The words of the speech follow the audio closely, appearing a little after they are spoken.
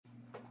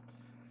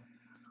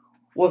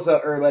What's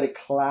up, everybody?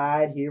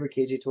 Clyde here with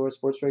KJ Tour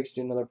Sports Breaks,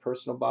 doing another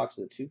personal box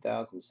of the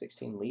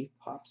 2016 Leaf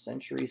Pop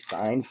Century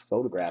Signed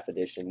Photograph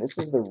Edition. This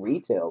is the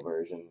retail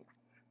version,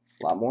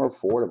 a lot more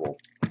affordable.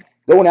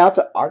 Going out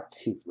to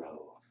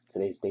Arturo.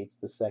 Today's date's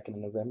the 2nd of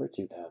November,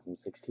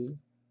 2016,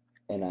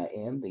 and I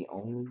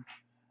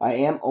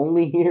am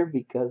only here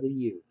because of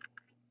you.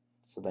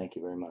 So thank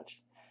you very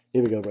much.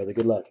 Here we go, brother.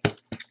 Good luck.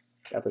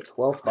 Got the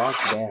 12th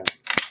box down.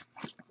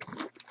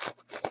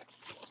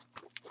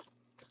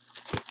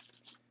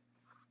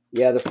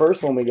 Yeah, the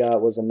first one we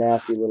got was a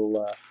nasty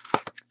little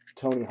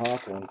Tony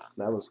Hawk one.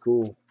 That was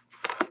cool.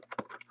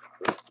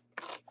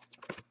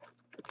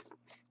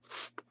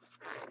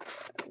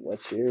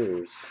 What's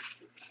yours?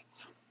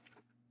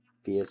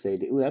 PSA.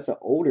 Ooh, that's an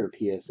older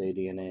PSA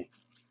DNA.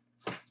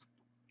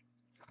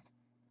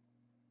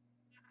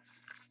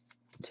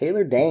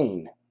 Taylor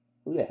Dane.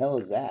 Who the hell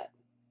is that?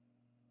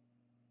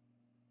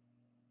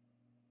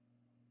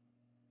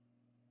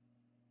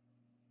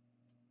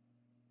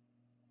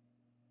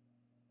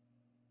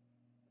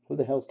 Who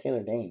the hell's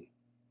Taylor Dane?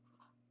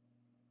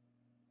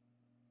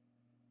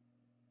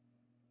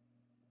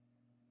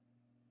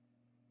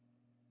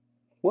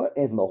 What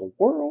in the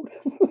world?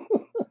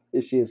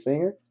 Is she a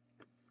singer?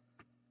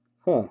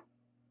 Huh.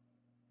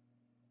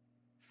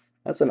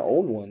 That's an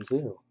old one,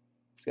 too.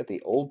 It's got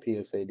the old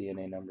PSA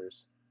DNA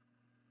numbers.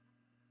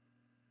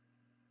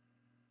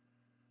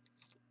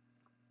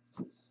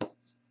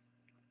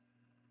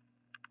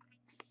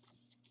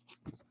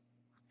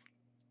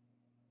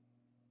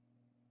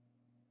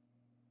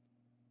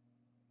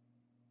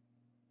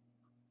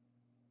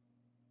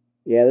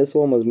 Yeah, this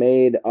one was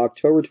made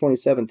October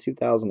 27,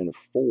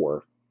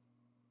 2004.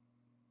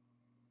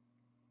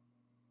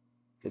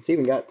 It's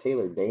even got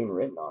Taylor Dane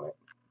written on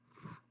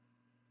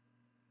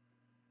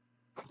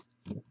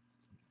it.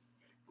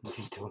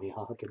 Tony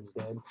Hawkins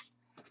dead.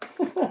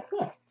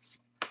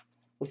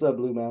 What's up,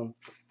 Blue Mountain?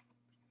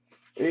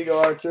 There you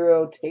go,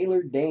 Arturo.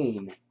 Taylor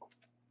Dane.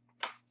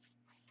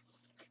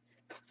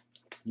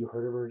 You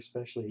heard of her,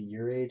 especially at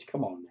your age?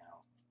 Come on now.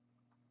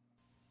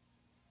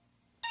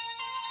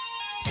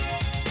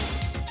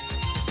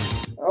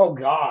 Oh,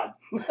 God.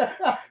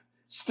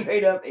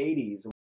 Straight up 80s.